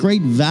 and there's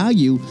great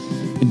value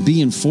and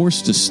being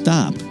forced to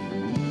stop,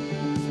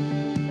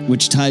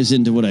 which ties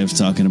into what I was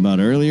talking about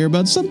earlier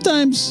about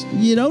sometimes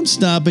you don't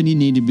stop and you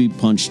need to be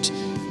punched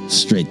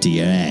straight to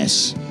your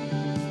ass.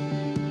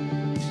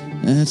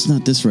 That's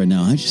not this right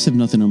now. I just have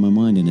nothing on my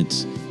mind, and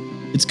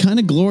it's kind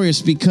of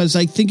glorious because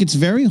I think it's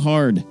very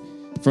hard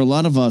for a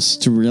lot of us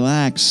to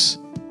relax.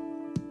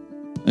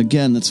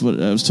 Again, that's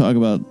what I was talking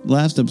about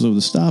last episode with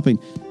the stopping,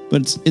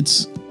 but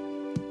it's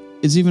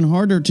even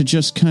harder to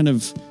just kind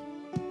of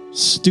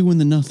stew in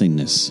the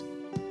nothingness.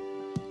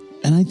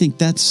 And I think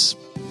that's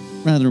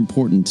rather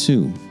important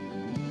too.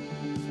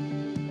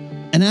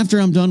 And after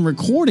I'm done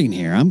recording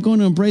here, I'm going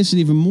to embrace it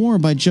even more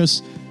by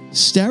just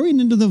staring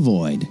into the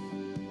void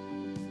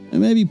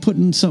and maybe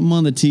putting something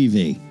on the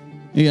TV.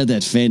 You got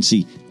that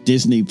fancy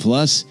Disney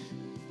Plus,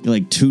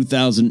 like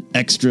 2,000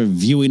 extra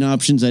viewing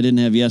options I didn't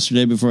have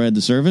yesterday before I had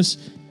the service.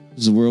 This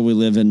is the world we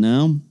live in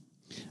now.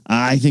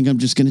 I think I'm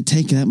just going to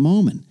take that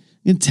moment.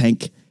 I'm going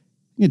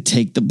to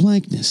take the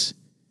blankness.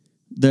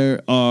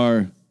 There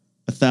are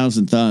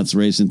 1,000 thoughts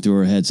racing through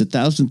our heads,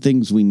 1,000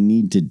 things we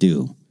need to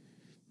do,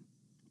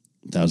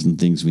 1,000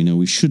 things we know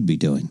we should be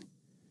doing.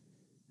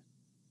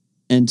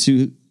 And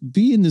to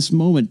be in this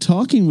moment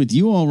talking with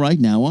you all right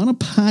now on a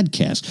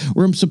podcast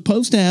where I'm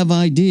supposed to have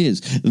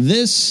ideas.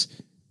 This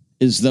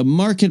is the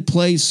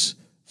marketplace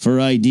for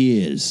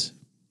ideas.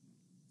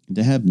 And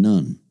to have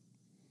none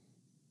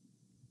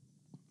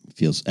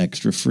feels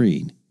extra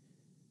freed.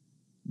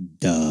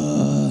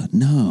 Duh.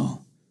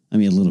 No. I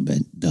mean, a little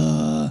bit.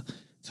 Duh.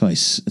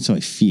 That's how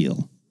I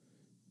feel.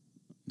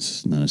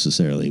 It's not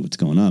necessarily what's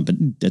going on, but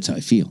that's how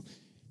I feel.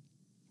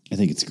 I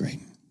think it's great.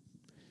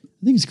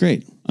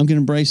 I'm going to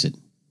embrace it.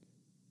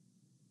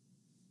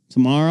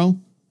 Tomorrow,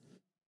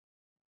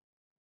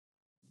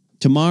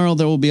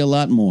 there will be a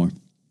lot more.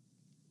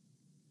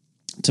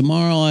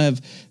 Tomorrow, I have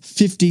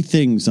 50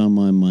 things on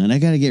my mind. I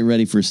got to get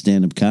ready for a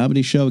stand-up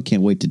comedy show. I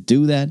can't wait to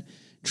do that.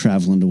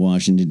 Traveling to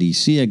Washington,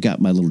 D.C. I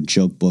got my little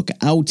joke book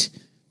out,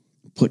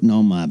 putting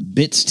all my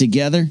bits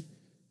together.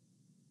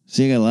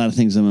 See, I got a lot of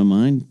things on my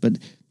mind, but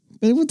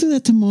we'll do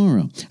that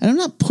tomorrow. And I'm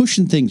not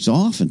pushing things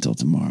off until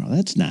tomorrow.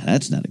 That's not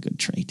a good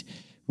trait. I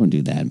won't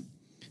do that.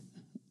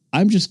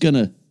 I'm just going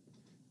to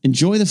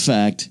enjoy the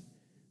fact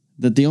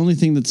that the only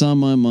thing that's on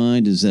my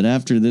mind is that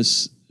after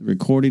this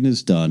recording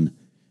is done,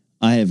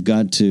 I have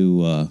got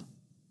to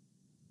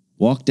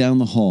walk down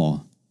the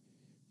hall,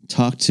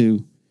 talk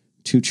to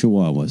two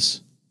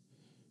chihuahuas.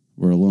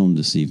 We're alone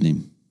this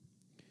evening.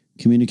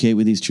 Communicate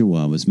with these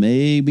chihuahuas.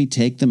 Maybe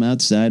take them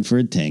outside for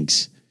a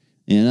tanks.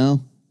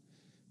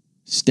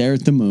 Stare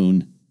at the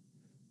moon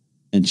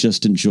and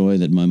just enjoy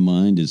that my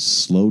mind is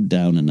slowed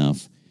down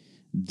enough.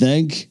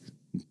 Thank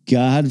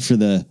God for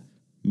the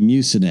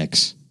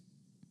Mucinex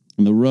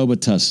and the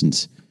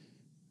Robitussin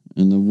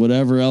and the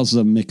whatever else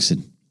I'm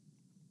mixing.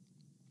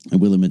 I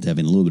will admit to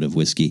having a little bit of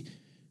whiskey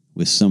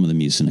with some of the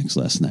Mucinex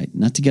last night.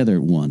 Not together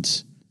at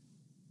once,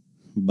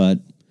 but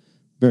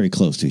very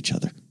close to each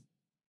other.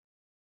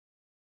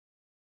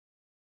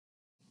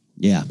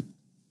 Yeah,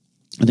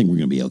 I think we're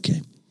going to be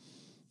okay.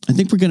 I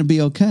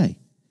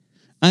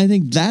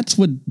think that's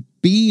what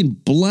being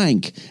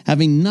blank,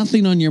 having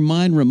nothing on your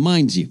mind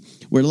reminds you.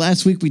 Where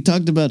last week we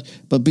talked about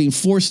being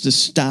forced to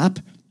stop.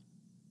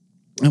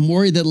 I'm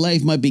worried that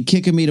life might be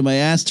kicking me to my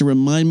ass to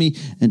remind me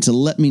and to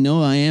let me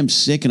know I am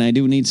sick and I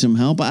do need some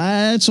help.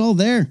 It's all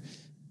there.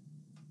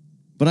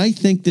 But I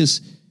think this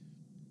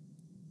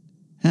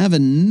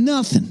having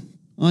nothing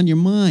on your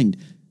mind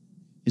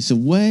is a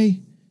way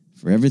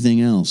for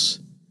everything else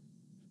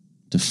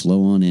to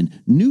flow on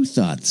in. New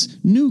thoughts,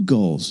 new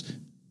goals,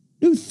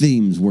 new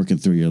themes working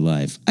through your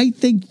life. I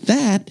think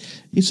that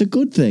is a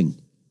good thing.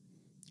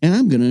 And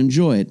I'm going to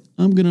enjoy it.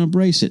 I'm going to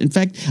embrace it. In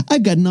fact,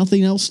 I've got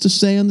nothing else to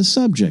say on the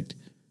subject.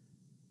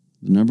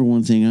 The number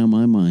one thing on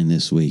my mind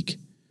this week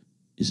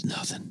is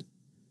nothing.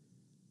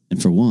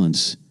 And for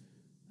once,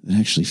 it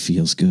actually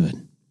feels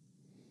good.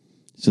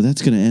 So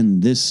that's going to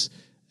end this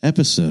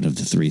episode of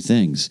The Three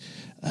Things.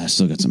 I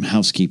still got some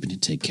housekeeping to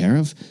take care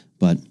of,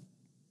 but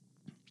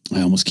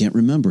I almost can't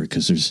remember it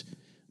because there's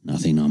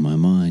nothing on my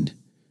mind.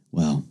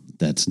 Well,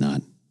 that's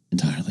not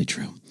entirely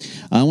true.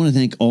 I want to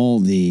thank all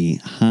the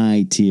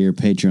high-tier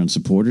Patreon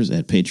supporters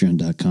at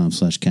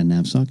patreon.com/Ken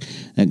Napzok.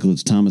 That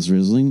includes Thomas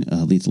Risling,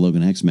 Lethal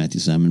Logan X, Matthew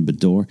Simon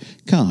Bedore,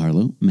 Kyle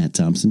Harlow, Matt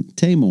Thompson,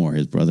 Taymor,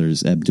 his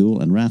brothers Abdul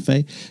and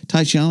Rafe,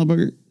 Ty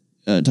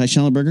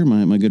Schallenberger,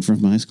 my good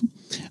friend from high school,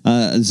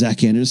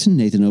 Zach Anderson,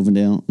 Nathan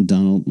Ovendale,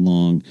 Donald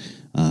Long,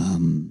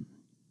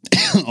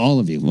 all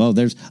of you. Well,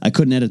 I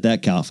couldn't edit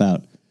that cough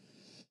out.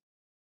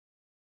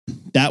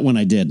 That one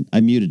I did. I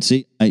muted.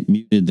 See, I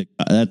muted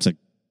that's a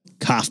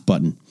cough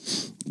button.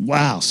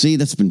 Wow. See,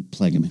 that's been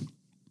plaguing me.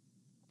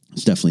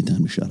 It's definitely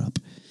time to shut up.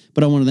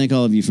 But I want to thank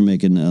all of you for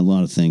making a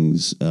lot of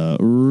things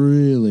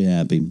really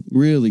happy,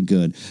 really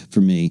good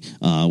for me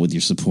with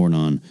your support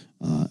on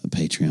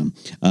Patreon.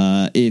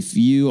 If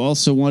you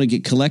also want to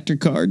get collector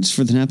cards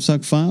for the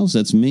Knapsack Files,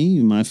 that's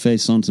me, my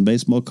face on some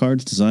baseball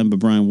cards designed by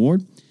Brian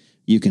Ward.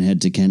 you can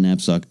head to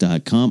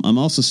kennapzok.com. I'm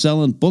also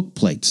selling book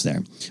plates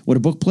there. What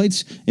are book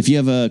plates? If you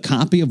have a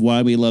copy of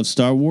Why We Love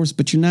Star Wars,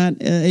 but you're not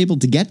able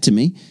to get to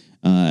me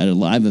at a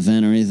live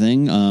event or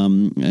anything,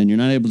 and you're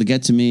not able to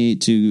get to me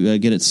to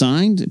get it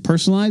signed,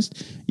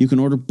 personalized, you can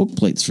order book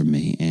plates from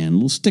me and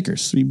little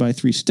stickers,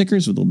 3x3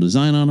 stickers with a little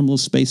design on them, a little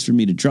space for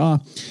me to draw.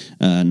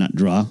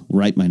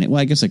 Write my name.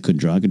 Well, I guess I could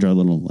draw. I could draw a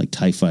little like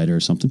TIE Fighter or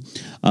something.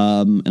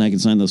 And I can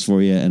sign those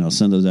for you, and I'll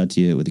send those out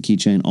to you with a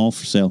keychain, all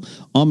for sale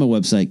on my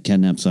website,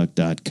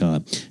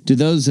 kennapzok.com. To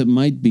those that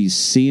might be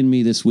seeing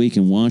me this week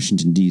in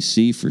Washington,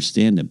 D.C. for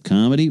stand-up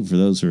comedy, for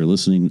those who are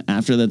listening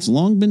after that's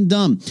long been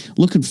done,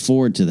 looking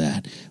forward to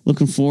that.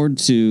 Looking forward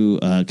to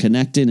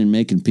connecting and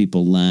making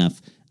people laugh.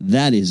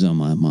 That is on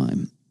my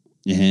mind.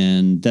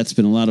 And that's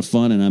been a lot of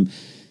fun, and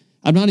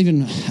I'm not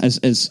even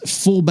as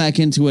full back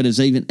into it as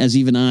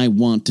even I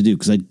want to do,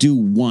 because I do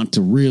want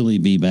to really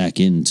be back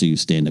into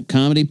stand-up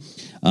comedy.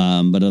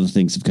 But other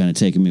things have kind of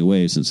taken me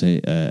away since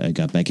I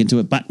got back into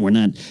it. But we're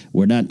not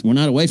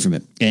away from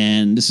it,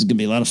 and this is gonna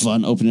be a lot of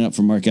fun opening up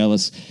for Mark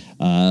Ellis.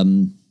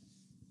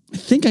 I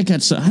think I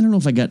don't know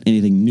if I got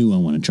anything new I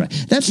want to try.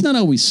 That's not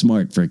always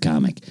smart for a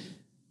comic.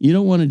 You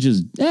don't want to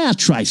just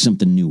try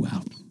something new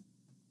out.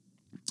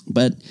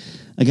 But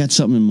I got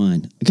something in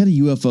mind. I got a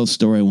UFO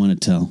story I want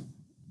to tell.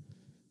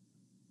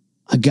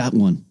 I got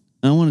one.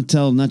 I want to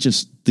tell not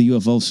just the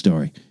UFO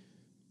story,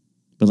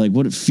 but like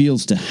what it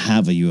feels to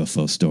have a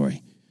UFO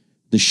story.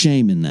 The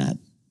shame in that,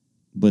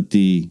 but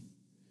the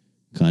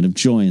kind of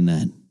joy in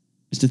that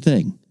is the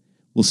thing.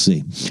 We'll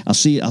see. I'll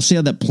see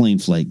how that plane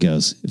flight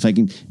goes. Because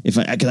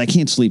I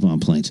can't sleep on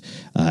planes.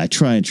 I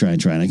try, and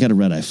I got a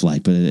red-eye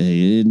flight, but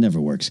it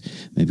never works.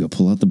 Maybe I'll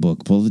pull out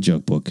the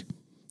joke book.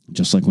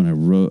 Just like when I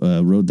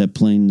rode that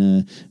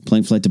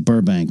plane flight to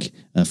Burbank,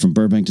 from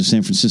Burbank to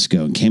San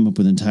Francisco, and came up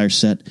with an entire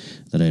set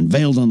that I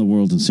unveiled on the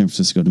world in San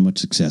Francisco to much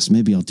success.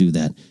 Maybe I'll do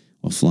that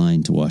while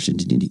flying to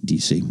Washington,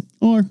 D.C.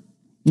 Or,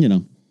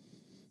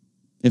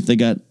 if they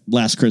got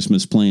Last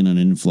Christmas playing on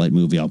an in-flight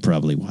movie, I'll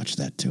probably watch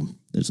that too.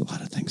 There's a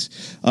lot of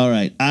things. All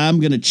right,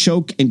 I'm going to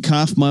choke and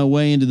cough my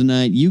way into the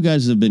night. You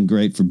guys have been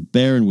great for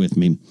bearing with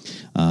me.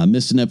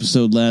 Missed an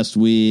episode last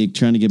week,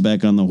 trying to get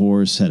back on the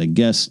horse. Had a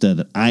guest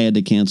that I had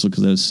to cancel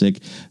because I was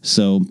sick.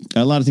 So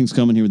a lot of things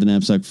coming here with the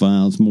Knapsack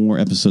Files. More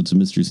episodes of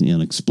Mysteries and the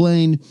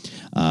Unexplained,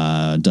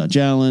 Dutch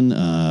Allen,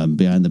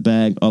 Behind the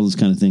Bag, all those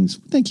kind of things.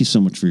 Thank you so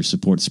much for your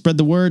support. Spread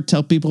the word.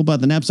 Tell people about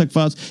the Knapsack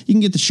Files. You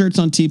can get the shirts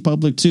on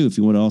TeePublic too if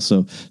you want to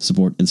also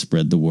support and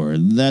spread the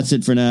word. That's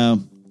it for now.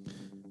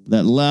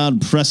 That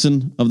loud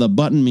pressing of the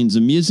button means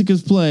the music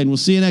is played. We'll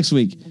see you next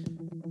week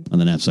on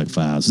the Knapsack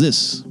Files.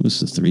 This was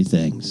the Three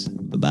Things.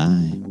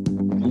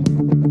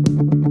 Bye-bye.